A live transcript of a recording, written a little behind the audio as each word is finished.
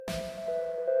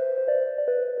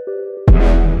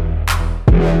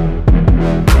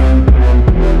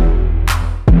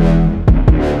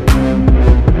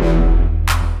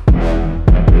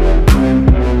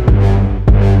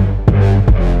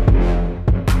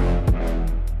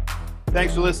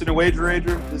Thanks for listening to Wager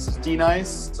Rager. This is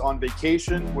D-Nice on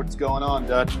vacation. What's going on,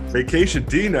 Dutch? Vacation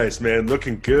D-Nice, man.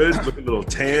 Looking good, looking a little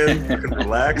tan, looking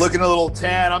relaxed. Looking a little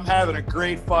tan. I'm having a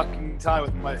great fucking time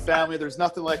with my family. There's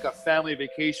nothing like a family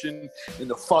vacation in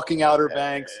the fucking Outer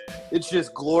Banks. It's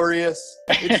just glorious.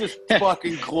 It's just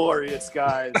fucking glorious,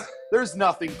 guys. There's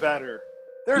nothing better.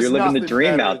 You're living the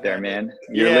dream out there, man.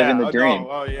 You're living the dream.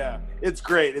 Oh, yeah. It's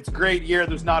great. It's a great year.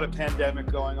 There's not a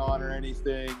pandemic going on or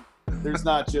anything. There's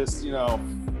not just,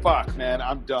 fuck, man,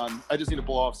 I'm done. I just need to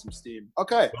blow off some steam.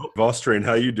 Okay. Well, Vostrain,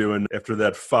 how you doing after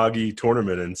that foggy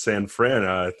tournament in San Fran?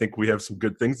 I think we have some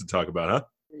good things to talk about, huh?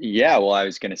 Yeah, well, I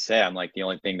was going to say, I'm like, the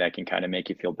only thing that can kind of make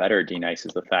you feel better, D-Nice,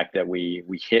 is the fact that we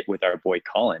hit with our boy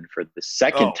Colin for the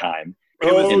second time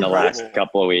in the last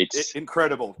couple of weeks.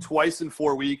 Incredible. Twice in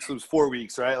 4 weeks. It was 4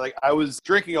 weeks, right? Like, I was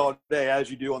drinking all day, as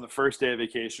you do on the first day of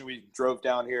vacation. We drove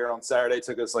down here on Saturday. It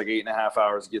took us like 8.5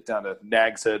 hours to get down to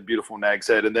Nags Head, beautiful Nags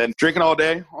Head. And then drinking all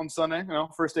day on Sunday,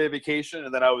 first day of vacation.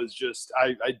 And then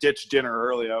I ditched dinner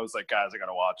early. I was like, guys, I got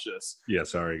to watch this. Yeah,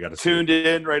 sorry. Got to tuned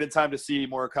in right in time to see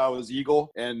Morikawa's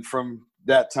eagle. And from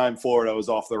that time forward, I was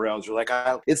off the rails. You're like,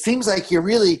 it seems like you're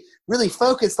really, really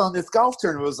focused on this golf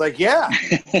tournament. I was like, yeah.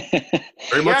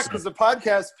 Very much because the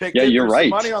podcast picked it. You're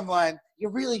right. Money on the line. You're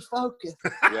really focused.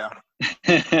 Yeah.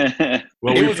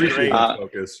 Well, we appreciate your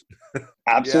focus.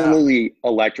 Absolutely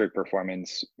electric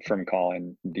performance from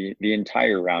Colin the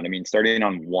entire round. I mean, starting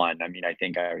on one, I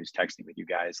think I was texting with you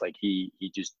guys, like he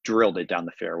just drilled it down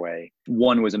the fairway.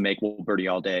 One was a makeable birdie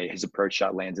all day. His approach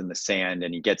shot lands in the sand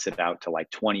and he gets it out to like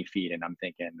 20 feet. And I'm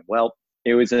thinking, well,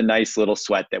 it was a nice little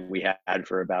sweat that we had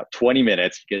for about 20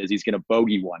 minutes because he's going to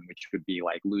bogey one, which would be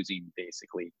like losing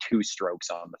basically 2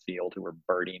 strokes on the field who were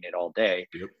birdieing it all day.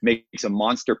 Yep. Makes a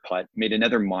monster putt, made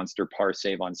another monster par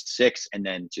save on 6, and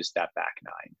then just that back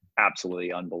 9.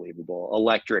 Absolutely unbelievable.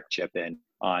 Electric chip in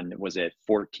on, was it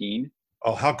 14?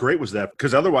 Oh, how great was that?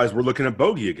 Because otherwise we're looking at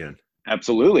bogey again.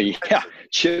 Absolutely. Yeah.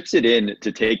 Chips it in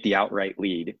to take the outright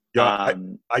lead. Yeah,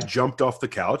 I jumped off the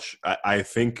couch. I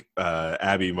think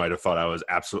Abby might have thought I was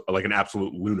an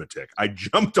absolute lunatic. I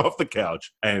jumped off the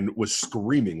couch and was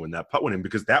screaming when that putt went in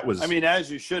because that was –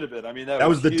 as you should have been. That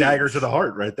was the dagger to the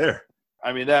heart right there.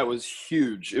 That was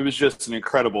huge. It was just an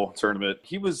incredible tournament.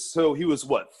 He was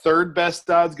what, third best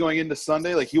odds going into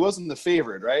Sunday? Like, he wasn't the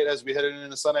favorite, right? As we headed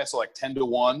into Sunday, I saw like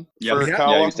 10-1. Yeah, he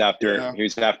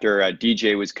was after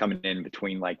DJ was coming in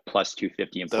between like plus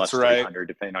 250 and plus 300,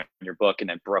 depending on your book. And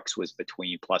then Brooks was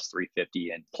between plus 350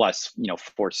 and plus,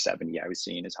 470. I was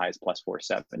seeing as high as plus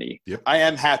 470. Yep. I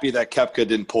am happy that Koepka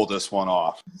didn't pull this one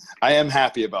off. I am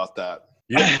happy about that.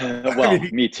 Yeah. Well,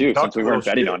 me too, since we weren't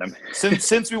betting on him.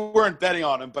 Since we weren't betting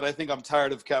on him, but I think I'm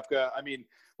tired of Koepka.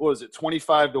 What was it,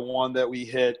 25-1 that we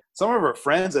hit? Some of our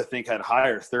friends, I think, had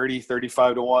higher, 30,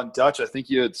 35-1. Dutch, I think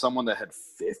you had someone that had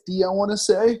 50, I want to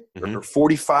say, or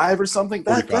 45 or something.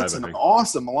 That's an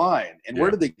awesome line. And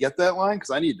where did they get that line?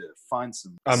 Because I need to find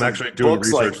some. I'm actually doing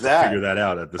research to figure that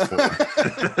out at this point.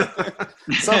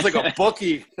 It sounds like a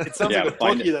bookie. It sounds like a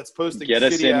bookie that's posting. Get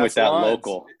us in with that lines.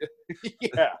 Local.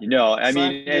 Yeah.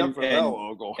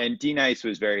 And D-Nice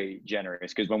was very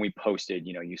generous because when we posted,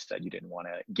 you said you didn't want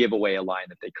to give away a line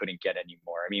that they couldn't get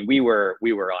anymore. We were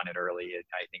on it early.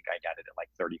 I think I got it at like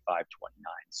 35-29.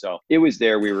 So it was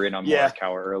there. We were in on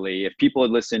Morikawa early. If people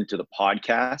had listened to the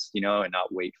podcast, and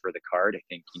not wait for the card, I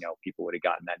think, people would have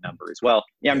gotten that number as well.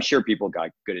 Yeah, I'm sure people got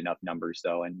good enough numbers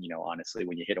though. And, honestly,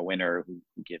 when you hit a winner, who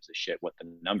gives a shit what the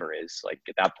number is? Like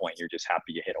at that point, you're just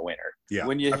happy you hit a winner. Yeah.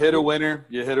 When you hit a winner,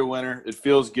 you hit a winner. It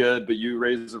feels good, but you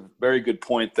raised a very good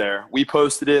point there. We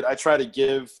posted it. I try to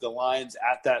give the lines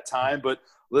at that time, but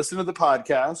listen to the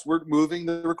podcast. We're moving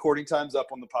the recording times up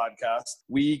on the podcast.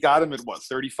 We got him at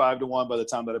 35-1 by the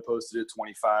time that I posted it,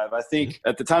 25. I think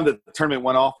at the time that the tournament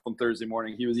went off on Thursday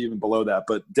morning, he was even below that,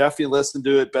 but definitely listen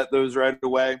to it, bet those right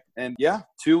away. And yeah,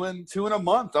 two in a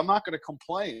month. I'm not going to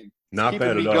complain. Not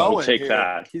bad at all. We'll take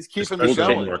that. He's keeping me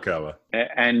going.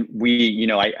 And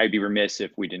we, I'd be remiss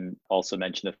if we didn't also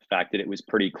mention the fact that it was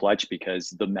pretty clutch because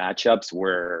the matchups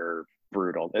were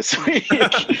brutal this week.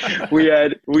 I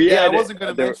wasn't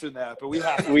going to mention that, but we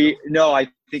have to. I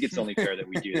think it's only fair that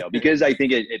we do though, because I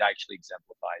think it actually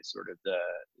exemplifies sort of the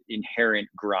inherent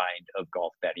grind of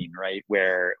golf betting, right?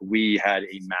 Where we had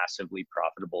a massively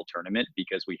profitable tournament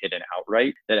because we hit an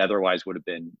outright that otherwise would have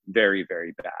been very,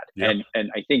 very bad. Yep. And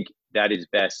I think that is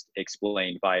best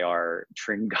explained by our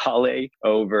Tringale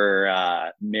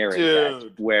over Merritt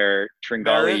bet, where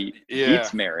Tringale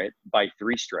beats Merritt by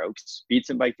 3 strokes, beats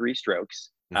him by 3 strokes.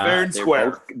 Fair and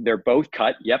square. They're both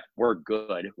cut. Yep, we're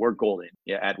good. We're golden.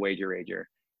 Yeah, at Wager Rager.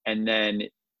 And then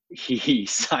he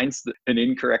signs an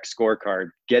incorrect scorecard,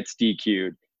 gets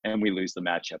DQ'd, and we lose the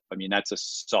matchup. I mean, that's a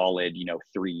solid,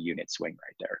 3-unit swing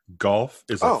right there. Golf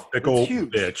is a fickle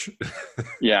huge. bitch.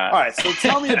 Yeah. All right, so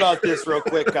tell me about this real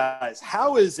quick, guys.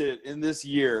 How is it in this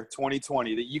year,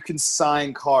 2020, that you can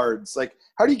sign cards? Like,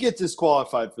 how do you get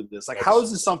disqualified for this? Like, how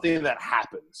is this something that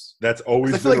happens? That's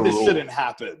always I feel been like a this rule. shouldn't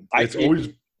happen.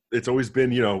 It's always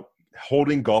been,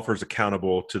 holding golfers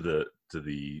accountable to the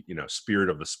spirit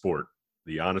of the sport,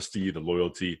 the honesty, the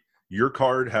loyalty. Your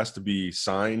card has to be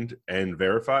signed and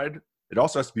verified. It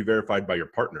also has to be verified by your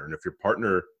partner. And if your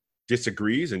partner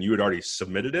disagrees and you had already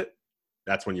submitted it,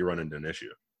 that's when you run into an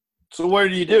issue. So what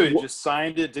did he do? He just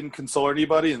signed it, didn't consult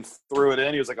anybody, and threw it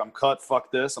in. He was like, I'm cut,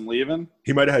 fuck this, I'm leaving.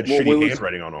 He might have had shitty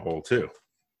handwriting on a hole too.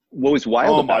 What was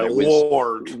wild about it was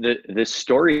Lord. the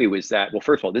story was that, well,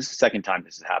 first of all, this is the second time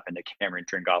this has happened to Cameron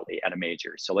Tringale at a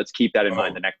major. So let's keep that in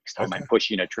mind the next time I'm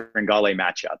pushing a Tringale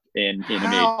matchup in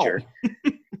a major.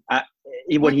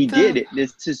 What he did,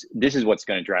 this is what's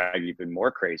going to drive you even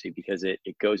more crazy, because it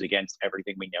goes against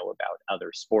everything we know about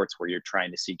other sports where you're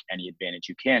trying to seek any advantage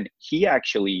you can. He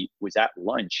actually was at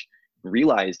lunch,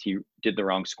 realized he did the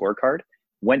wrong scorecard,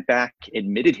 went back,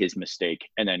 admitted his mistake,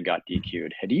 and then got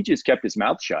DQ'd. Had he just kept his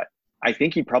mouth shut, I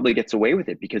think he probably gets away with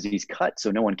it because he's cut, so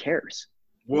no one cares.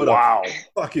 Wow.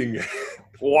 Fucking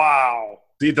wow.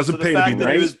 See, it doesn't pay to be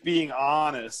nice. He was being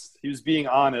honest. He was being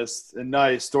honest and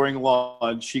nice during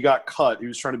lunch. He got cut. He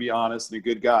was trying to be honest and a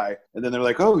good guy. And then they're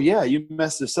like, oh, yeah, you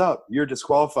messed this up. You're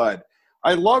disqualified.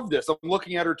 I love this. I'm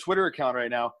looking at her Twitter account right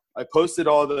now. I posted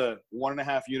all the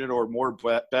 1.5 unit or more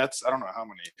bets. I don't know how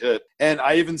many hit. And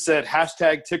I even said,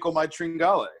 hashtag tickle my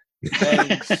Tringale.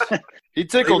 And he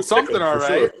tickled something, all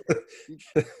right.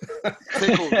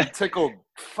 Sure. Tickled.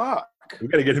 Fuck. We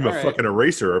got to get him a fucking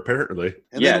eraser, apparently.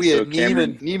 And then we had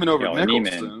Neiman over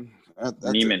Mickelson.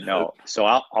 Neiman, no. So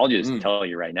I'll just tell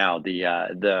you right now,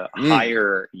 the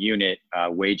higher unit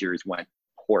wagers went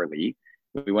poorly.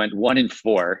 We went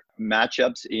 1-4.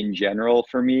 Matchups in general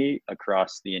for me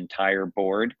across the entire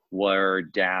board were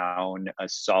down a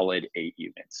solid 8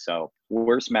 units. So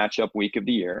worst matchup week of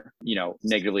the year,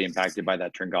 negatively impacted by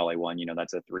that Tringale one.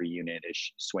 That's a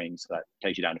 3-unit-ish swing. So that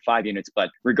takes you down to 5 units. But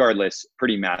regardless,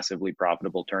 pretty massively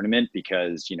profitable tournament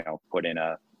because, put in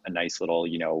a nice little,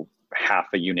 half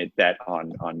a unit bet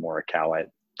on Morikawa at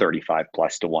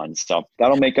 35+1. So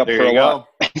that'll make up for a lot.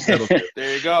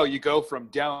 There you go. You go from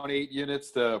down 8 units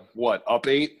to what? Up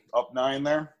 8, up 9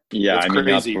 there? Yeah. That's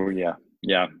crazy.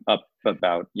 Up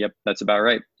about. Yep. That's about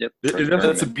right. Yep.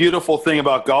 That's a beautiful thing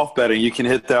about golf betting. You can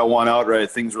hit that one outright.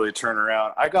 Things really turn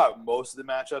around. I got most of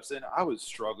the matchups in. I was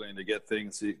struggling to get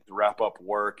things to wrap up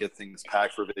work, get things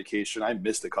packed for vacation. I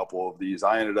missed a couple of these.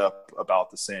 I ended up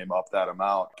about the same, up that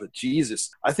amount. But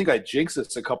Jesus, I think I jinxed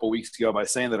this a couple weeks ago by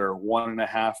saying that our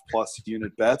 1.5+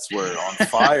 unit bets were on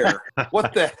fire.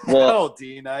 What the hell,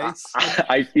 D-Nice?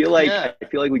 I feel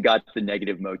like we got the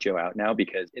negative mojo out now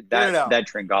because that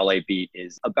Tringale beat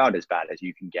is about as bad as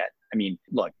you can get. I mean,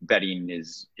 look, betting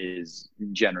is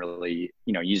generally,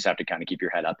 you just have to kind of keep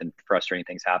your head up and frustrating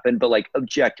things happen. But like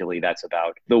objectively, that's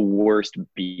about the worst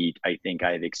beat I think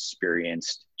I've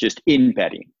experienced just in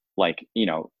betting. Like,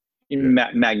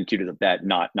 magnitude of the bet,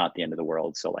 not the end of the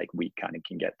world. So like we kind of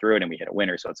can get through it and we hit a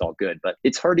winner. So it's all good. But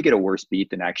it's hard to get a worse beat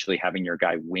than actually having your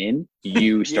guy win.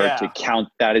 You start to count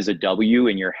that as a W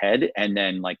in your head. And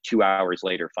then like 2 hours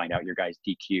later, find out your guy's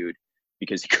DQ'd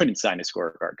because he couldn't sign a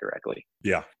scorecard correctly.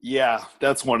 Yeah,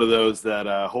 that's one of those that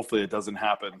hopefully it doesn't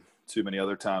happen too many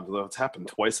other times, although it's happened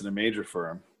twice in a major for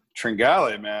him.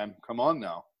 Tringale, man, come on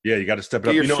now. Yeah, you got to step it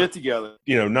up. Get your shit together.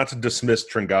 Not to dismiss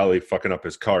Tringale fucking up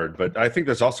his card, but I think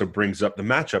this also brings up the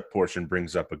matchup portion,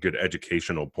 brings up a good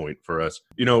educational point for us.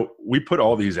 We put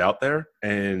all these out there,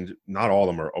 and not all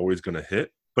of them are always going to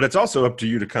hit. But it's also up to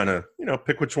you to kind of,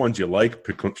 pick which ones you like,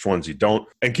 pick which ones you don't.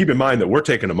 And keep in mind that we're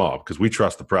taking them all because we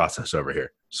trust the process over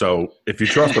here. So if you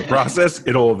trust the process,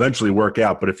 it'll eventually work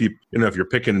out. But if if you're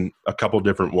picking a couple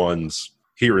different ones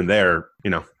here and there,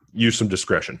 use some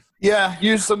discretion. Yeah,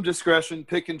 use some discretion,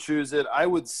 pick and choose it. I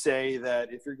would say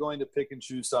that if you're going to pick and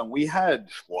choose some, we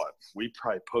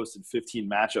probably posted 15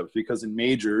 matchups because in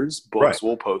majors, books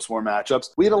will post more matchups.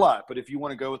 We had a lot, but if you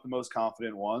want to go with the most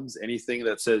confident ones, anything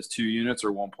that says 2 units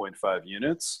or 1.5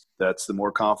 units, that's the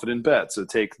more confident bet. So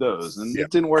take those. And it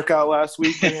didn't work out last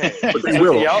week. But hey, but they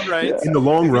will. The outrights, in the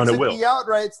long run, it will. The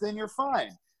outrights, then you're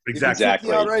fine. Exactly. If you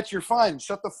take the outrights, you're fine.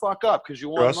 Shut the fuck up because you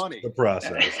want money. Trust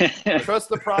the process. Trust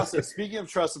the process. Speaking of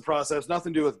trust the process,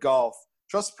 nothing to do with golf.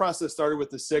 Trust the process started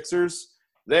with the Sixers.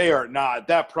 They are not.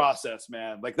 That process,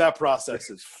 man. Like, that process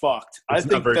is fucked. I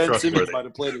think Ben Simmons might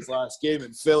have played his last game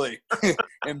in Philly.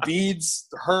 Embiid's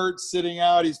hurt, sitting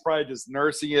out. He's probably just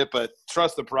nursing it, but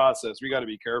trust the process. We got to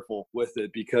be careful with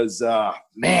it because,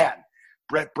 man,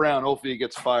 Brett Brown, hopefully he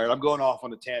gets fired. I'm going off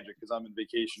on a tangent because I'm in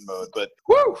vacation mode, but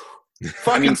whoo!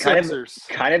 Fucking Sixers.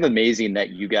 Kind of amazing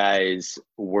that you guys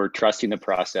were trusting the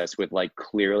process with like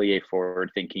clearly a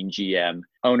forward-thinking GM.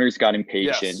 Owners got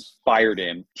impatient, fired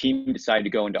him. Team decided to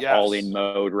go into all-in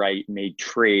mode, right? Made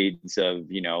trades of,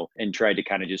 and tried to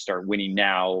kind of just start winning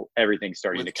now. Everything's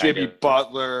starting with to kind Jimmy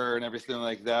Butler and everything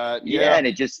like that. Yeah, and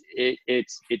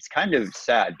it's kind of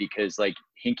sad because like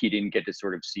Hinkie didn't get to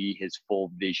sort of see his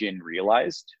full vision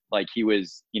realized. Like he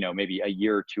was, maybe a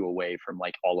year or two away from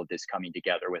like all of this coming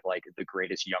together with like the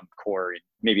greatest young core in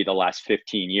maybe the last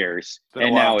 15 years.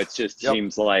 And now it just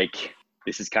seems like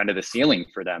this is kind of the ceiling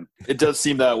for them. It does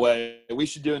seem that way. We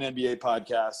should do an NBA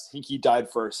podcast. Hinkie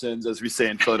died for our sins, as we say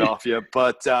in Philadelphia.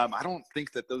 But I don't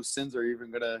think that those sins are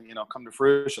even going to, come to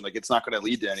fruition. Like, it's not going to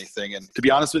lead to anything. And to be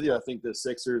honest with you, I think the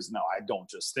Sixers, I don't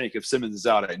just think. If Simmons is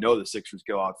out, I know the Sixers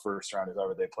go out first round if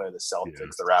ever they play the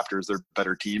Celtics, the Raptors. They're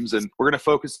better teams. And we're going to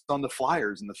focus on the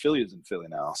Flyers and the Phillies in Philly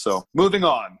now. So moving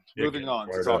on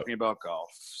to talking about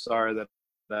golf. Sorry that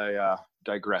I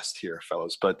digressed here,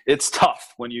 fellas, but it's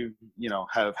tough when you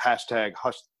have hashtag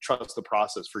trust the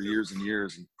process for years and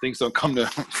years and things don't come to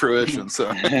fruition.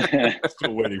 So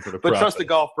still waiting for the but trust the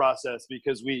golf process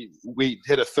because we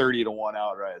hit a 30-1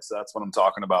 outright. So that's what I'm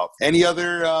talking about. Any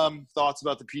other thoughts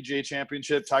about the PGA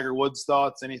Championship? Tiger Woods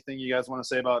thoughts? Anything you guys want to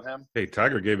say about him? Hey,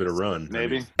 Tiger gave it a run.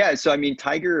 Maybe. Yeah. So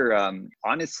Tiger,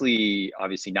 honestly,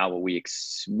 obviously not what we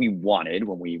wanted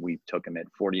when we took him at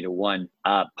 40-1.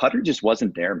 Putter just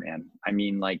wasn't there, man.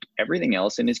 Like everything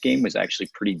else in his game was actually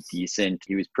pretty decent.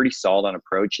 He was pretty solid on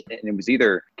approach. And it was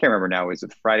either, I can't remember now, was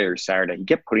it Friday or Saturday? He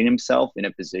kept putting himself in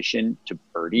a position to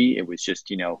birdie. It was just,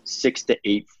 6 to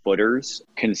 8 footers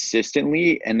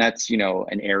consistently. And that's,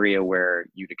 an area where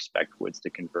you'd expect Woods to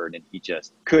convert. And he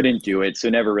just couldn't do it. So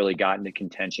never really got into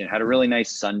contention. Had a really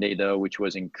nice Sunday, though, which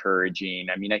was encouraging.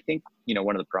 I think,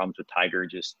 one of the problems with Tiger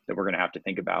just that we're going to have to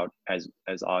think about as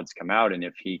odds come out. And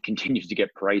if he continues to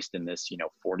get priced in this,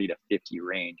 40 to 50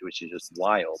 range, which is just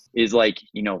wild, is like,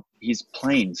 he's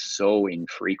playing so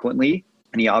infrequently.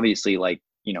 And he obviously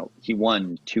he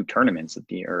won 2 tournaments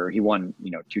he won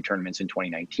 2 tournaments in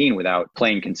 2019 without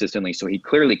playing consistently. So he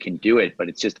clearly can do it, but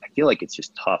I feel like it's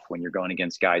just tough when you're going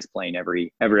against guys playing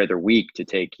every other week to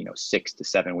take, 6 to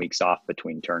 7 weeks off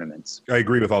between tournaments. I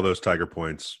agree with all those Tiger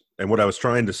points. And what I was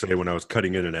trying to say when I was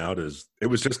cutting in and out is it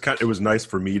was nice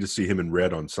for me to see him in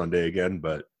red on Sunday again.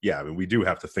 But yeah, we do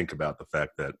have to think about the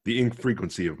fact that the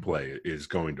infrequency of play is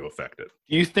going to affect it.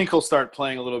 Do you think he'll start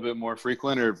playing a little bit more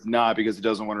frequent or not because he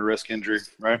doesn't want to risk injury,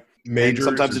 right? Majors,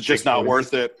 sometimes it's just not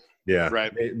worth it. Yeah,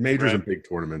 right. Majors and big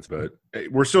tournaments, but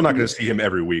we're still not going to see him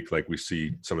every week like we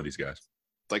see some of these guys.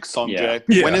 Like Sungjae.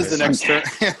 Yeah. When is the next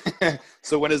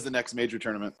So when is the next major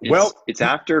tournament? It's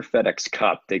after FedEx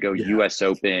Cup. They go US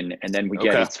Open, and then we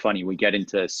get it's funny, we get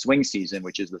into swing season,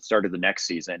 which is the start of the next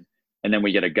season, and then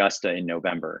we get Augusta in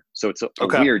November. So it's a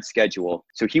weird schedule.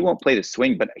 So he won't play the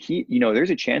swing, but he, there's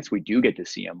a chance we do get to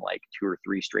see him like 2 or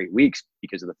 3 straight weeks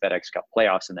because of the FedEx Cup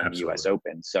playoffs and then the US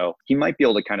Open. So he might be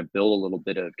able to kind of build a little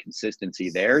bit of consistency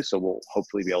there. So we'll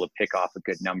hopefully be able to pick off a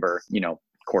good number,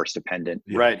 course dependent.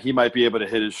 Right. He might be able to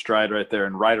hit his stride right there.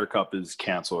 And Ryder Cup is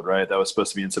canceled, right? That was supposed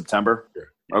to be in September.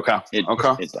 Yeah. Okay.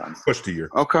 It's done. Pushed a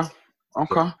year. Okay.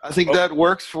 I think that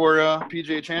works for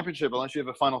PGA Championship, unless you have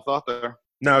a final thought there.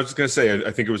 No, I was just going to say, I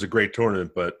think it was a great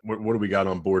tournament, but what do we got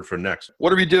on board for next?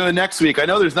 What are we doing next week? I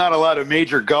know there's not a lot of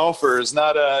major golfers,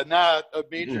 not a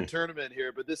major tournament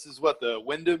here, but this is what, the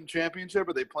Wyndham Championship?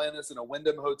 Are they playing this in a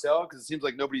Wyndham hotel? Because it seems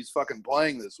like nobody's fucking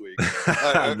playing this week.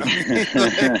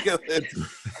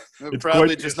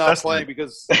 Probably just not playing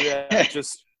because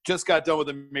just got done with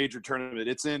a major tournament.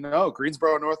 It's in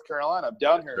Greensboro, North Carolina. I'm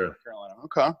down here in North Carolina.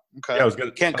 Okay. Yeah,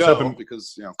 can't go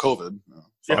because COVID.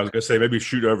 Yeah, I was gonna say maybe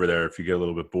shoot over there if you get a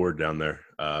little bit bored down there.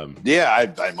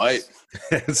 Yeah, I might.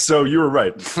 So you were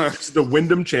right. It's the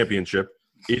Wyndham Championship.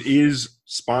 It is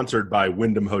sponsored by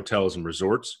Wyndham Hotels and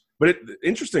Resorts. But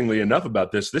interestingly enough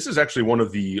about this is actually one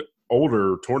of the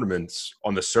older tournaments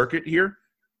on the circuit here.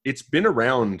 It's been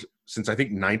around since I think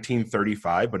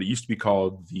 1935, but it used to be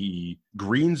called the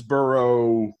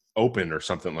Greensboro Open or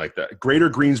something like that. Greater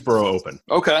Greensboro Open.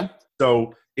 Okay.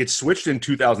 So it switched in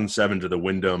 2007 to the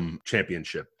Wyndham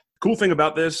Championship. Cool thing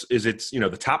about this is it's,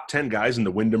 the top 10 guys in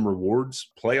the Wyndham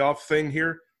Rewards playoff thing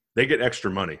here, they get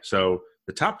extra money. So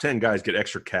the top 10 guys get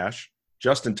extra cash.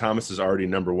 Justin Thomas is already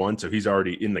number 1, so he's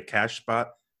already in the cash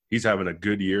spot. He's having a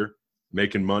good year.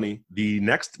 making money. The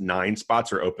next 9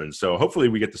 spots are open. So hopefully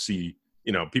we get to see,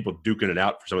 people duking it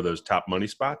out for some of those top money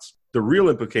spots. The real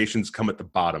implications come at the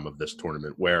bottom of this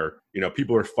tournament where,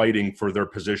 people are fighting for their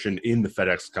position in the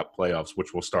FedEx Cup playoffs,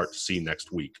 which we'll start to see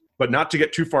next week. But not to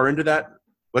get too far into that,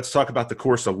 let's talk about the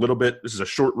course a little bit. This is a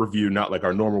short review, not like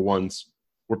our normal ones.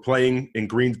 We're playing in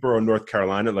Greensboro, North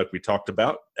Carolina, like we talked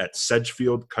about, at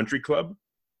Sedgefield Country Club.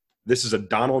 This is a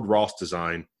Donald Ross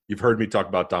design. You've heard me talk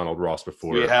about Donald Ross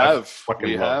before. We have.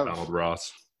 I love Donald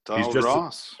Ross. Donald He's just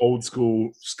Ross. Old school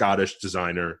Scottish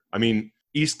designer. I mean,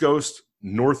 East Coast,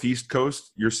 Northeast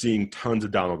Coast, you're seeing tons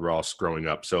of Donald Ross growing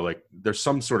up. So, there's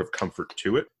some sort of comfort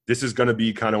to it. This is going to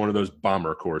be kind of one of those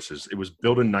bomber courses. It was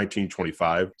built in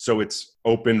 1925. So it's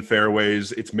open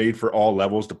fairways. It's made for all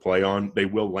levels to play on. They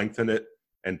will lengthen it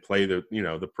and play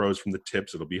the pros from the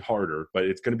tips. It'll be harder, but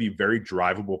it's going to be a very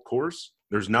drivable course.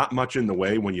 There's not much in the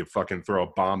way when you fucking throw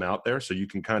a bomb out there, so you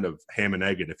can kind of ham and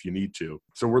egg it if you need to.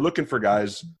 So we're looking for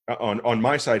guys on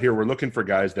my side here. We're looking for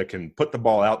guys that can put the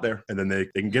ball out there and then they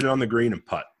can get it on the green and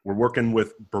putt. We're working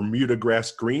with Bermuda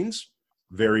grass greens,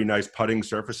 very nice putting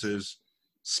surfaces,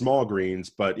 small greens,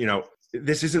 but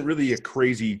this isn't really a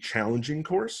crazy challenging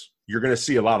course. You're going to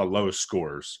see a lot of low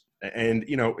scores. And,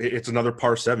 it's another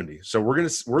par 70. So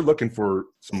we're looking for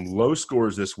some low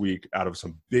scores this week out of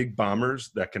some big bombers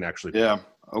that can actually. Yeah.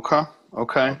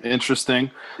 Okay.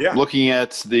 Interesting. Yeah. Looking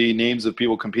at the names of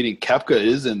people competing, Koepka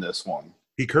is in this one.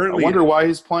 He currently. I wonder why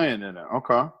he's playing in it.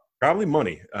 Okay. Probably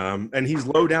money. And he's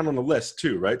low down on the list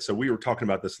too, right? So we were talking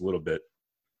about this a little bit.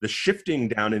 The shifting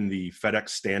down in the FedEx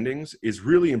standings is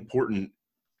really important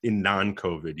in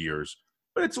non-COVID years,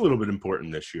 but it's a little bit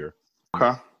important this year.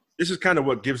 Okay. This is kind of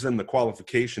what gives them the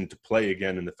qualification to play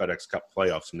again in the FedEx Cup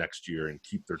playoffs next year and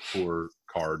keep their tour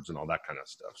cards and all that kind of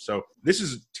stuff. So this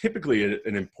is typically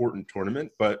an important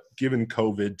tournament, but given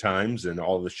COVID times and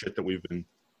all the shit that we've been,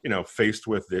 faced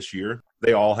with this year,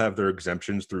 they all have their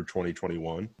exemptions through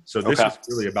 2021. So this is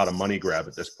really about a money grab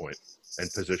at this point and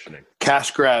positioning.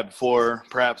 Cash grab for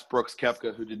perhaps Brooks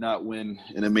Koepka, who did not win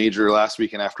in a major last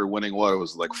weekend after winning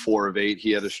 4 of 8.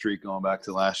 He had a streak going back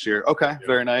to last year. Okay, yeah.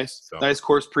 Very nice. So. Nice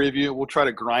course preview. We'll try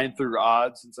to grind through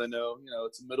odds since I know,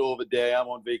 it's the middle of a day. I'm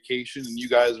on vacation and you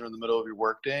guys are in the middle of your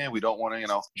work day and we don't want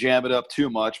to, jam it up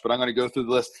too much, but I'm going to go through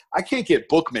the list. I can't get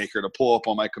Bookmaker to pull up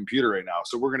on my computer right now.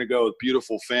 So we're going to go with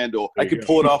beautiful FanDuel. I could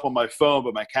pull it up on my phone,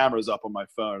 but my camera's up on my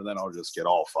phone and then I'll just get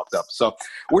all fucked up. So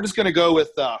we're just going to go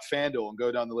with FanDuel and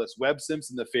go down the list. Webb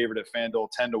Simpson, the favorite at FanDuel,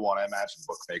 10-1. I imagine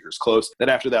Bookmaker's close. Then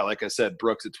after that, like I said,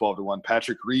 Brooks at 12-1.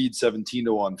 Patrick Reed,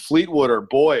 17-1. Fleetwood, or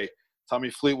boy, Tommy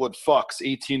Fleetwood fucks,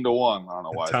 18-1. I don't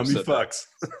know why. Tommy fucks.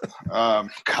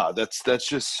 God, that's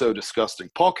just so disgusting.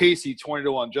 Paul Casey,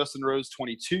 20-1. Justin Rose,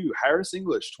 22. Harris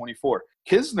English, 24.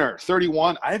 Kisner,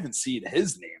 31. I haven't seen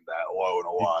his name that low in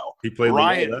a while. He played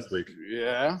Ryan last week.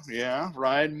 Yeah.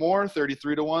 Ryan Moore,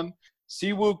 33-1.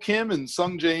 Siwoo Kim and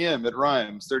Sung J M at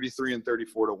Rhymes, 33 and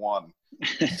 34-1.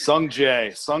 Sung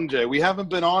Jae. We haven't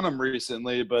been on him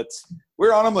recently, but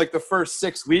we're on him the first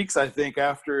 6 weeks, I think,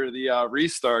 after the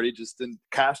restart. He just didn't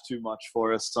cash too much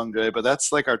for us, Sung Jae. But that's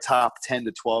our top 10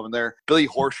 to 12 in there. Billy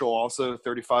Horschel also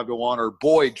 35-1. Or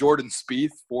boy, Jordan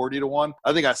Spieth, 40-1.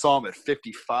 I think I saw him at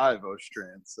 55,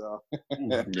 Ostrand. So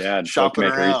yeah, shopping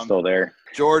around. He's still there.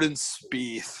 Jordan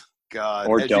Spieth. God.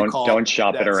 Or don't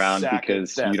shop it around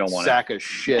because you don't want sack of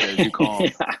shit, as you call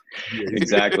him. Yeah,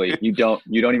 exactly. You don't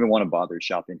even want to bother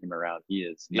shopping him around. He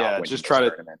is not just try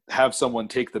to have someone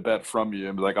take the bet from you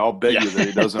and be like, I'll bet you that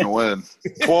he doesn't win.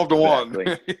 12-1.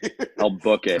 Exactly. I'll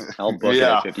book it. It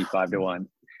at 55-1.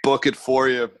 Book it for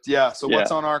you. Yeah. So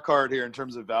what's on our card here in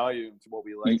terms of value and what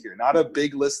we like here? Not a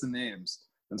big list of names.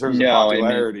 In terms of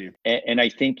popularity. And I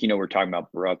think, we're talking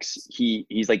about Brooks. He's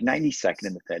 92nd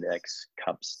in the FedEx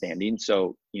Cup standing.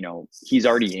 So, he's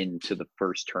already into the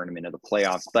first tournament of the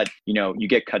playoffs. But, you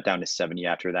get cut down to 70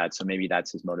 after that. So maybe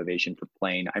that's his motivation for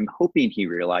playing. I'm hoping he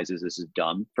realizes this is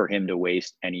dumb for him to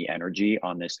waste any energy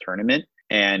on this tournament.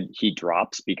 And he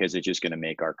drops because it's just going to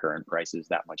make our current prices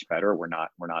that much better. We're not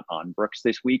on Brooks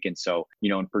this week. And so,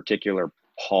 in particular,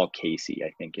 Paul Casey,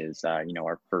 I think, is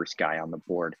our first guy on the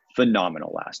board.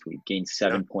 Phenomenal last week. Gained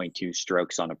 7.2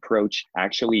 strokes on approach.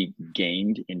 Actually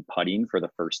gained in putting for the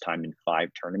first time in 5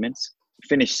 tournaments.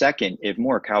 Finished second if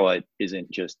Morikawa isn't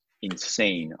just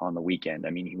insane on the weekend. I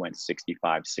mean, he went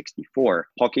 65-64.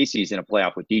 Paul Casey's in a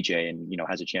playoff with DJ and,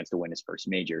 has a chance to win his first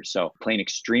major. So playing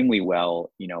extremely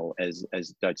well, as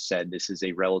Dutch said, this is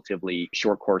a relatively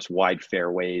short course, wide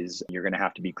fairways. You're going to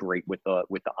have to be great with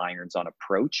the irons on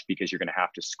approach because you're going to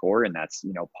have to score. And that's,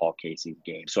 Paul Casey's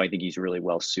game. So I think he's really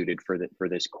well suited for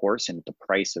this course. And at the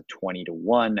price of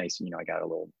 20-1, I got a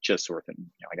little just sort of,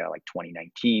 I got like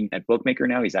 2019 at Bookmaker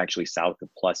now. He's actually south of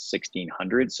plus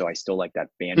 1600. So I still like that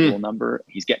FanDuel number.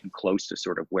 He's getting close to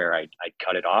sort of where I'd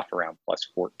cut it off around plus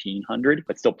 1400,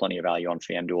 but still plenty of value on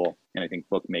FanDuel. And I think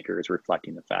Bookmaker is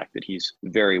reflecting the fact that he's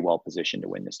very well positioned to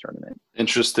win this tournament.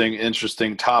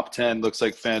 Interesting. Top 10 looks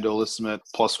like FanDuel lists him at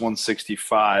plus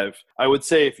 165. I would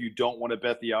say if you don't want to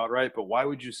bet the outright, but why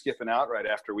would you skip an outright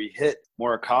after we hit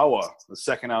Morikawa, the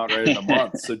second outright in the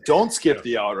month? So don't skip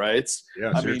the outrights.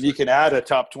 Yeah, I mean, you can add a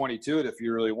top 20 to it if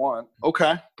you really want.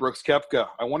 Okay, Brooks Koepka.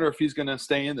 I wonder if he's going to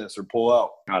stay in this or pull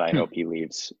out. God, I hope he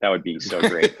leaves. That would be so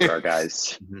great for our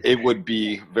guys. It would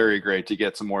be very great to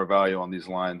get some more value on these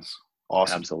lines.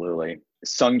 Awesome. Absolutely.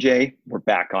 Sungjae, we're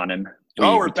back on him.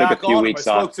 We're took back a few on weeks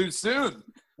him. I off. spoke too soon.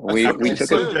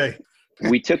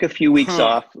 We took a few weeks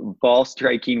off. Ball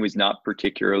striking was not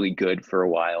particularly good for a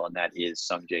while, and that is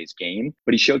Sungjae's game.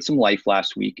 But he showed some life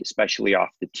last week, especially off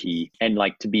the tee. And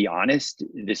to be honest,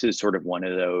 this is sort of one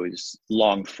of those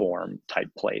long form type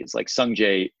plays. Like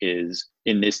Sungjae is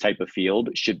in this type of field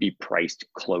should be priced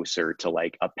closer to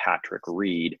like a Patrick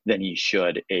Reed than he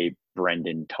should a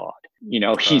Brendan Todd.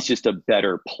 He's just a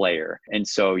better player. And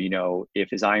so, if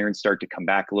his irons start to come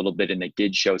back a little bit, and they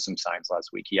did show some signs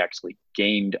last week, he actually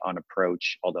gained on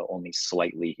approach, although only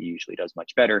slightly. He usually does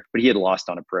much better, but he had lost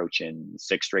on approach in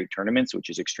 6 straight tournaments, which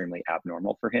is extremely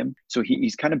abnormal for him. So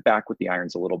he's kind of back with the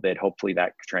irons a little bit. Hopefully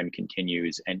that trend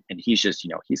continues. And he's just,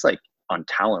 he's like, on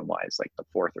talent wise, like the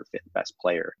 4th or 5th best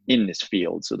player in this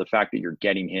field. So the fact that you're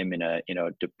getting him in a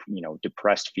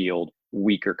depressed field,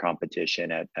 weaker competition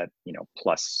at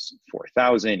plus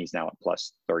 4,000, he's now at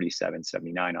plus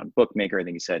 37.79 on Bookmaker. I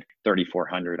think he said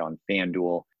 3,400 on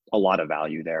FanDuel. A lot of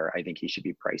value there. I think he should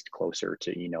be priced closer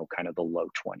to, kind of the low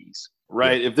 20s.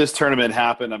 Right. If this tournament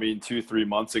happened, 2-3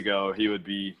 months ago, he would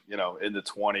be, in the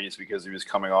 20s because he was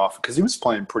coming off, because he was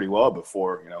playing pretty well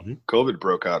before, COVID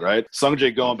broke out, right?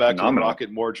 Sungjae going back to Rocket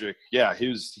Mortgage. Yeah,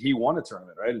 he won a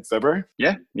tournament, right, in February?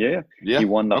 Yeah. He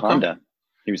won the Honda.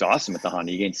 He was awesome at the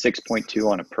Honda. He gained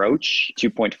 6.2 on approach,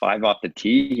 2.5 off the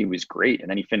tee. He was great. And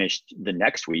then he finished the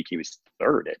next week. He was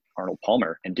 3rd at Arnold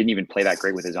Palmer and didn't even play that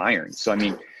great with his irons. So,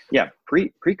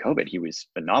 pre-COVID, he was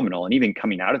phenomenal. And even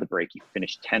coming out of the break, he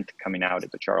finished 10th coming out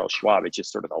at the Charles Schwab. It's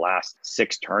just sort of the last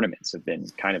 6 tournaments have been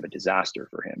kind of a disaster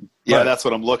for him. Yeah, that's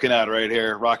what I'm looking at right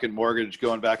here. Rocket Mortgage,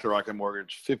 going back to Rocket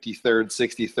Mortgage, 53rd,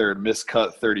 63rd,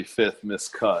 miscut, 35th,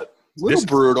 miscut. Little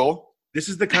brutal. This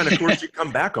is the kind of course you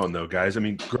come back on, though, guys.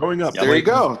 Growing up, there you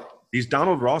go. These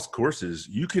Donald Ross courses,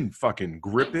 you can fucking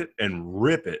grip it and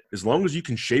rip it as long as you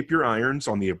can shape your irons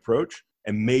on the approach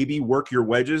and maybe work your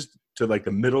wedges to like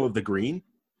the middle of the green.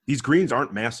 These greens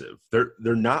aren't massive. They're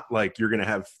not like you're going to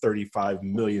have 35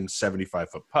 million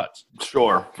 75-foot putts.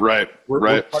 Sure, right,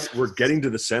 We're getting to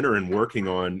the center and working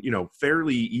on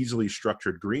fairly easily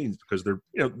structured greens because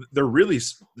they're really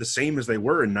the same as they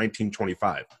were in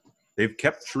 1925. They've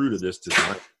kept true to this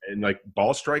design. And like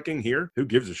ball striking here, who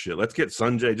gives a shit? Let's get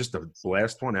Sungjae just to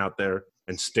blast one out there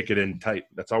and stick it in tight.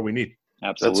 That's all we need.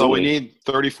 Absolutely. That's all we need.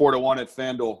 34-1 at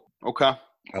FanDuel. Okay.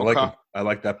 I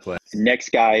like that play. Next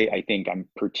guy I think I'm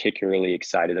particularly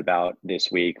excited about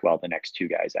this week. Well, the next 2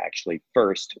 guys actually.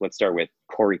 First, let's start with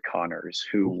Corey Connors,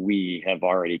 who we have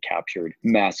already captured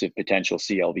massive potential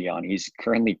CLV on. He's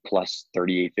currently plus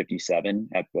 38.57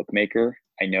 at Bookmaker.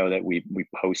 I know that we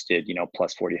posted,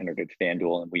 plus 4,000 at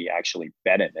FanDuel, and we actually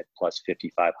bet him at plus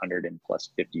 5,500 and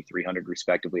plus 5,300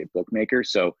 respectively at Bookmaker.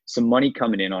 So some money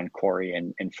coming in on Corey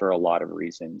and for a lot of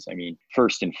reasons.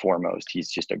 First and foremost, he's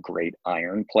just a great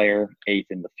iron player, 8th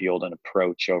in the field and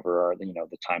approach over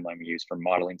the timeline we use for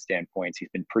modeling standpoints. He's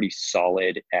been pretty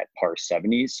solid at par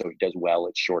 70s, so he does well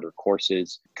at shorter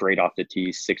courses, great off the tee,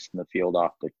 6th in the field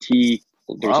off the tee.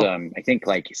 There's I think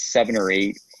like 7 or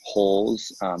 8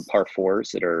 holes, par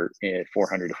 4s that are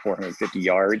 400 to 450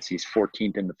 yards. He's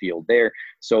 14th in the field there.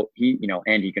 So he,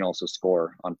 and he can also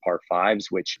score on par 5s,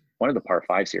 which one of the par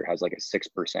 5s here has like a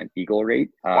 6% eagle rate.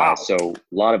 So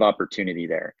a lot of opportunity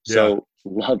there. Yeah. So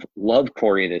love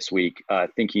Corey this week.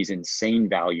 Think he's insane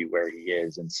value where he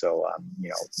is. And so,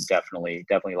 definitely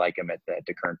like him at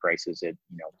the current prices at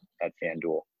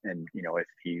FanDuel. And, if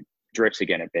he drifts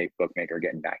again at bookmaker,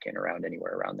 getting back in around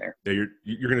anywhere around there. Yeah,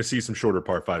 you're going to see some shorter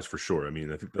par fives for sure. I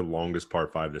mean, I think the longest par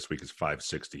five this week is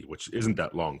 560, which isn't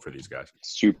that long for these guys.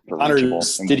 Super reachable.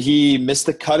 Connors, did he miss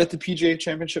the cut at the PGA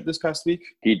Championship this past week?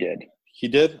 He did. He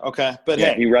did? Okay. But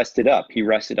yeah, hey. He rested up. He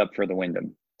rested up for the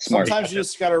Wyndham. Smart. Sometimes you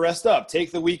just got to rest up.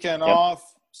 Take the weekend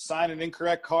off, sign an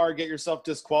incorrect card, get yourself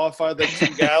disqualified like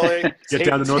Tringale. Get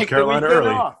down to North Carolina early.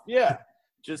 Off. Yeah.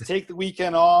 Just take the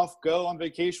weekend off, go on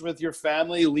vacation with your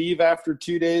family, leave after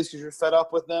 2 days because you're fed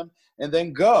up with them, and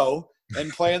then go and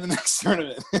play in the next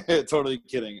tournament. Totally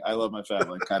kidding. I love my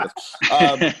family, kind of.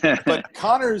 But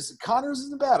Connors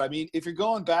isn't bad. I mean, if you're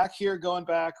going back,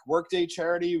 Workday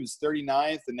Charity was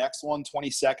 39th. The next one,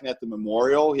 22nd at the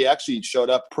Memorial. He actually showed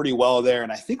up pretty well there,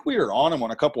 and I think we were on him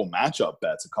on a couple matchup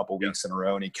bets a couple weeks in a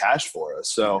row, and he cashed for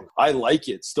us. So I like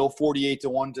it. Still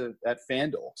 48-1 at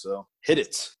FanDuel. So hit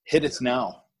it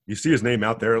now. You see his name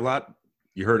out there a lot.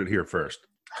 You heard it here first.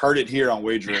 Heard it here on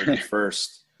Wager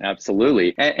first.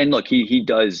 Absolutely. And look, he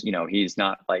does, he's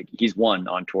not like he's won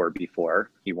on tour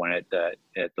before. He won at the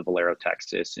Valero,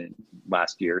 Texas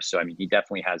last year. So, I mean, he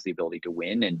definitely has the ability to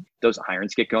win, and those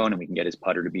irons get going and we can get his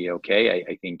putter to be okay.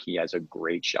 I think he has a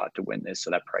great shot to win this.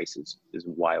 So that price is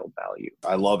wild value.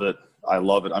 I love it.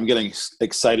 I'm getting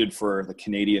excited for the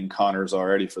Canadian Connors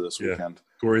already for this weekend.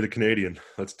 Corey the Canadian.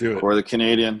 Let's do it. Corey the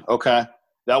Canadian. Okay.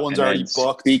 That one's already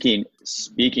booked.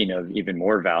 Speaking of even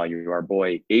more value, our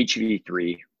boy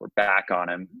HV3, we're back on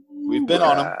him. We've been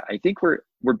on him. I think we're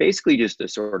basically just a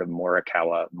sort of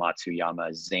Morikawa, Matsuyama,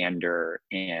 Xander,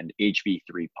 and HV3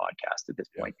 podcast at this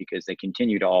point because they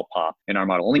continue to all pop in our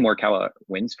model. Only Morikawa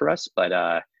wins for us, but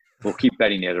we'll keep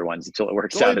betting the other ones until it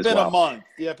works out as well. It's only been a month.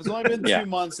 Yeah, it's only been 2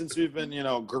 months since we've been,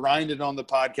 grinding on the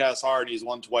podcast hard. He's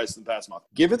won twice in the past month.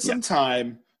 Give it some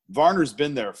time. Varner's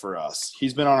been there for us.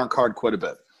 He's been on our card quite a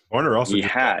bit. Varner also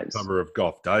has cover of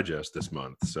Golf Digest this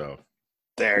month. So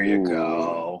there you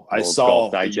go. I saw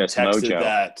Digest you texted Mojo.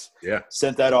 That. Yeah.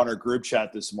 Sent that on our group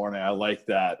chat this morning. I like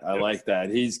that. I like that.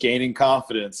 He's gaining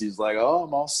confidence. He's like, oh,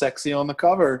 I'm all sexy on the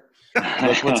cover.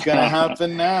 Look what's going to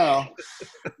happen now.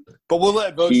 But we'll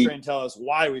let VoteStrain tell us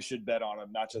why we should bet on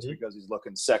him, not just because he's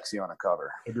looking sexy on a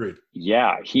cover. Agreed.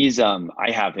 Yeah, he's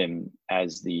I have him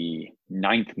as the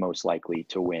 9th most likely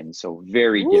to win. So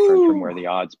very different from where the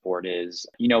odds board is,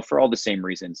 for all the same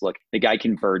reasons. Look, the guy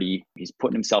can birdie. He's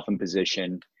putting himself in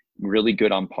position. Really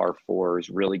good on par fours,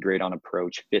 really great on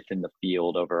approach, 5th in the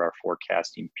field over our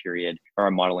forecasting period, or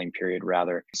our modeling period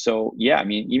rather. So yeah, I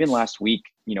mean, even last week,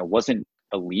 wasn't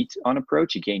elite on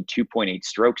approach. He gained 2.8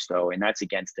 strokes though, and that's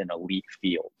against an elite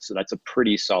field. So that's a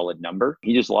pretty solid number.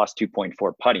 He just lost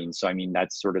 2.4 putting. So I mean,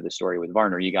 that's sort of the story with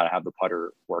Varner. You got to have the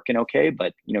putter working okay.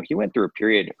 But he went through a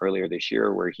period earlier this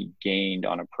year where he gained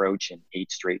on approach in 8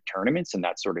 straight tournaments, and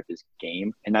that's sort of his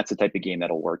game. And that's the type of game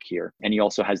that'll work here. And he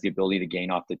also has the ability to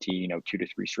gain off the tee, 2 to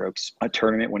 3 strokes a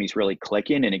tournament when he's really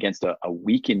clicking. And against a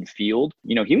weakened field,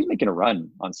 he was making a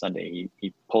run on Sunday.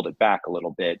 He pulled it back a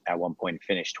little bit at one point and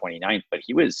finished 29th, but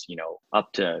he was,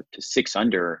 up to 6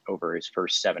 under over his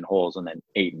first 7 holes, and then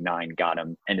 8 and 9 got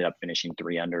him, ended up finishing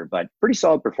 3 under, but pretty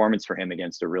solid performance for him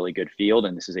against a really good field.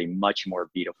 And this is a much more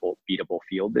beatable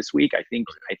field this week. I think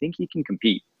he can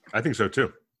compete. I think so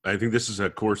too. I think this is a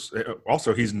course.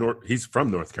 Also, he's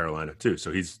from North Carolina too.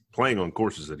 So he's playing on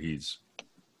courses that he's,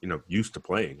 used to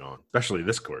playing on, especially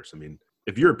this course. I mean,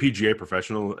 if you're a PGA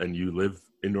professional and you live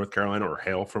in North Carolina or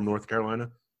hail from North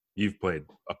Carolina, you've played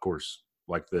a course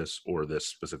like this or this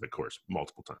specific course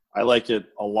multiple times. I like it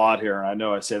a lot here. I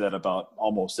know I say that about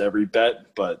almost every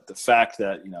bet, but the fact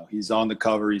that, he's on the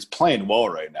cover, he's playing well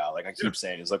right now. Like I keep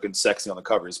saying, he's looking sexy on the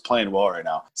cover. He's playing well right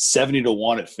now.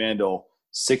 70-1 at FanDuel,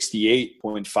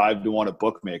 68.5-1 at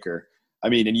Bookmaker. I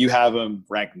mean, and you have him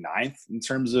ranked 9th in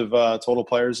terms of total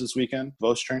players this weekend,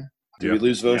 VoteStrain. Did we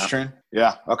lose VoteStrain?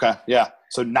 Yeah. Okay. Yeah.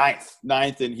 So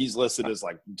 9th, and he's listed as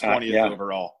like 20th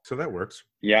overall. So that works.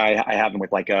 Yeah, I have him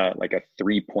with like a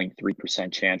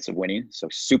 3.3% chance of winning. So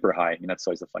super high. I mean, that's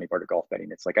always the funny part of golf betting.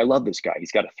 It's like, I love this guy.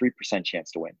 He's got a 3%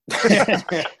 chance to win.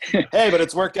 Hey, but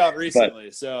it's worked out recently.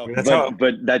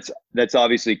 But that's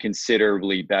obviously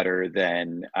considerably better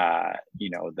than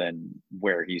than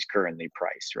where he's currently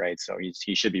priced, right? So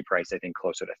he should be priced, I think,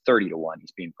 closer to 30-1.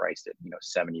 He's being priced at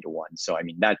 70-1. So I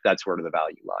mean, that's where the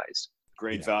value lies.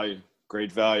 Great value.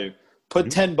 Put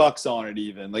 $10 on it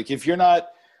even. Like if you're not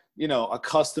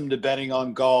accustomed to betting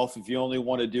on golf, if you only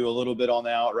want to do a little bit on the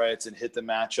outrights and hit the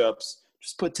matchups,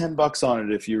 just put $10 on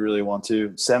it if you really want to.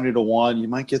 70-1, you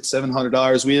might get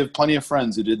 $700. We have plenty of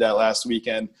friends who did that last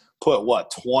weekend. Put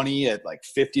 20 at like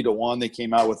 50-1. They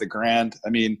came out with $1,000. I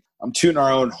mean, I'm tooting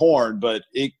our own horn, but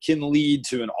it can lead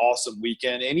to an awesome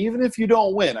weekend. And even if you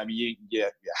don't win, I mean, you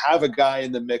have a guy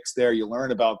in the mix there. You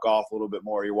learn about golf a little bit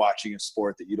more. You're watching a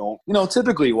sport that you don't,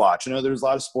 typically watch. There's a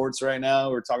lot of sports right now.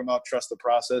 We're talking about trust the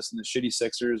process and the shitty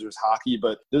Sixers. There's hockey,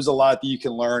 but there's a lot that you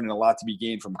can learn and a lot to be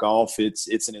gained from golf.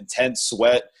 It's an intense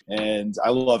sweat, and I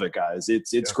love it, guys.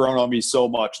 It's grown on me so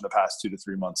much in the past 2 to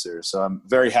 3 months here. So I'm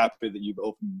very happy that you've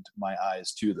opened my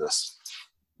eyes to this.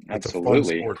 Absolutely. It's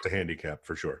a fun sport to handicap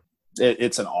for sure.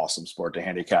 It's an awesome sport to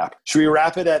handicap. Should we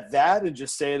wrap it at that and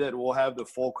just say that we'll have the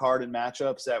full card and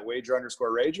matchups at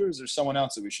Wager_Rager? Or is there someone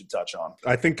else that we should touch on?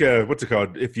 I think what's it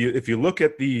called? If you look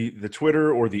at the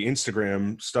Twitter or the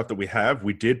Instagram stuff that we have,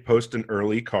 we did post an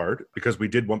early card because we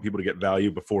did want people to get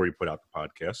value before we put out the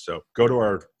podcast. So go to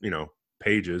our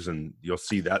pages and you'll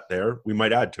see that there. We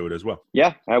might add to it as well.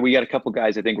 Yeah, we got a couple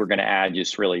guys I think we're going to add,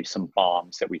 just really some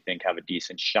bombs that we think have a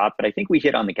decent shot, but I think we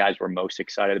hit on the guys we're most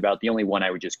excited about. The only one I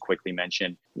would just quickly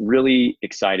mention, really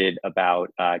excited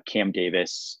about Cam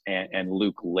Davis and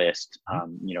Luke List.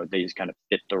 They just kind of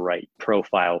fit the right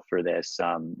profile for this,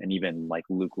 and even like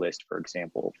Luke List, for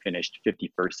example, finished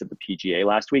 51st of the PGA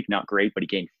last week. Not great, but he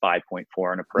gained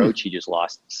 5.4 on approach. He just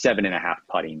lost 7.5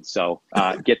 putting. So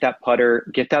get that putter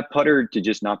to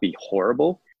just not be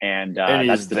horrible. And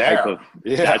that's the type of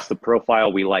that's the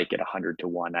profile we like at 100 to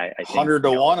 1. I think 100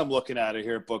 to 1. I'm looking at it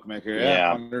here, bookmaker.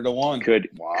 Yeah, 100 to 1 could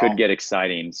get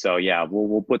exciting. So yeah,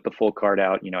 we'll put the full card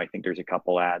out. I think there's a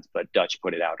couple ads, but Dutch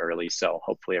put it out early, so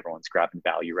hopefully everyone's grabbing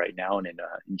value right now and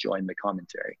enjoying the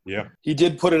commentary. Yeah, he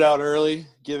did put it out early,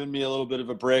 giving me a little bit of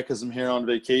a break as I'm here on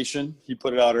vacation. He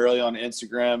put it out early on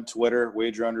Instagram, Twitter,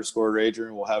 Wager_Rager,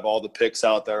 and we'll have all the picks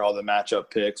out there, all the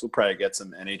matchup picks. We'll probably get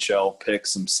some NHL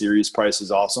picks, some series prices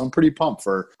also. So I'm pretty pumped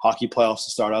for hockey playoffs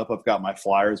to start up. I've got my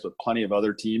Flyers, but plenty of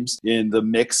other teams in the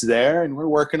mix there. And we're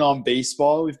working on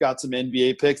baseball. We've got some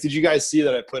NBA picks. Did you guys see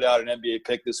that I put out an NBA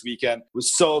pick this weekend?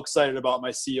 Was so excited about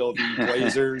my CLV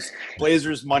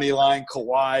Blazers money line,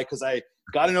 Kawhi, because I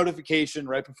got a notification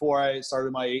right before I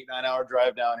started my 8-9 hour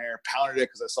drive down here, pounded it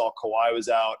because I saw Kawhi was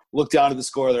out. Looked down at the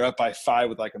score. They're up by 5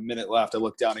 with like a minute left. I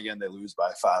looked down again. They lose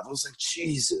by 5. I was like,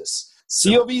 Jesus.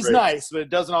 CLV's nice, but it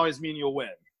doesn't always mean you'll win.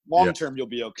 Long term, you'll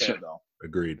be okay, though.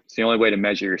 Agreed. It's the only way to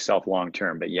measure yourself long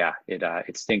term. But yeah,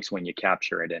 it stinks when you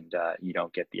capture it and you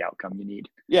don't get the outcome you need.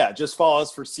 Yeah, just follow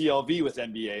us for CLV with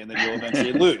NBA, and then you'll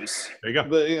eventually lose. There you go.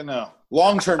 But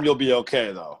long term, you'll be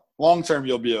okay, though. Long term,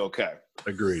 you'll be okay.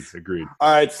 Agreed.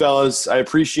 All right, fellas. I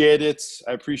appreciate it.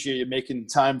 I appreciate you making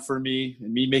time for me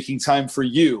and me making time for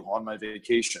you on my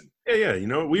vacation. Yeah.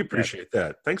 We appreciate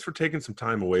that. Thanks for taking some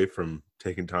time away from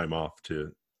taking time off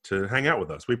to hang out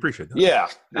with us. We appreciate that. Yeah.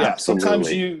 Absolutely.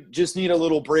 Sometimes you just need a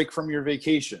little break from your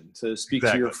vacation to speak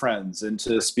to your friends and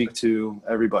to speak to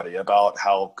everybody about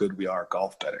how good we are at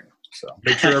golf betting. So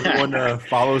make sure everyone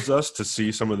follows us to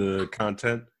see some of the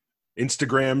content.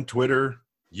 Instagram, Twitter,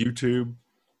 YouTube,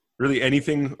 really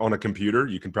anything on a computer,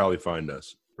 you can probably find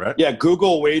us, right? Yeah,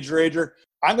 Google Wager.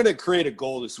 I'm going to create a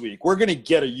goal this week. We're going to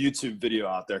get a YouTube video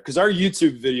out there because our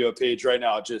YouTube video page right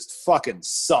now just fucking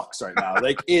sucks right now.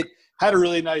 Like it had a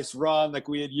really nice run. Like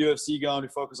we had UFC going to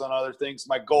focus on other things.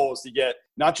 My goal is to get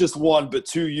not just 1, but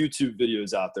 2 YouTube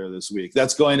videos out there this week.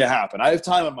 That's going to happen. I have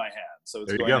time on my hands, so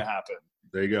it's going to happen.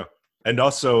 There you go. And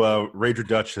also Rager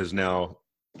Dutch has now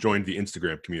joined the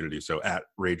Instagram community. So at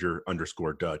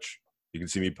Rager_Dutch. You can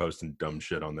see me posting dumb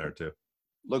shit on there too.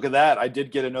 Look at that. I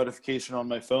did get a notification on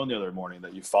my phone the other morning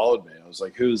that you followed me. I was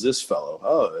like, who's this fellow?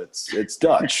 Oh, it's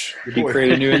Dutch. He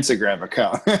created a new Instagram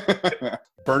account.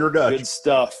 Burner Dutch.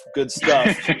 Good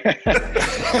stuff.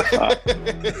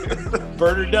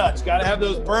 Burner Dutch. Got to have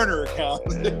those burner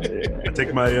accounts. I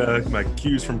take my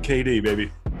cues from KD,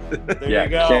 baby. There you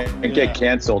go. Can't get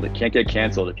canceled. It can't get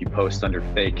canceled if you post under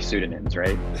fake pseudonyms,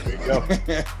 right? There you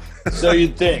go. So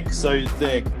you'd think.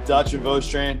 Dutch and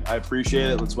Vostrain, I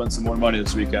appreciate it. Let's win some more money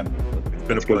this weekend. It's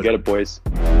been a pleasure. Go get it, boys.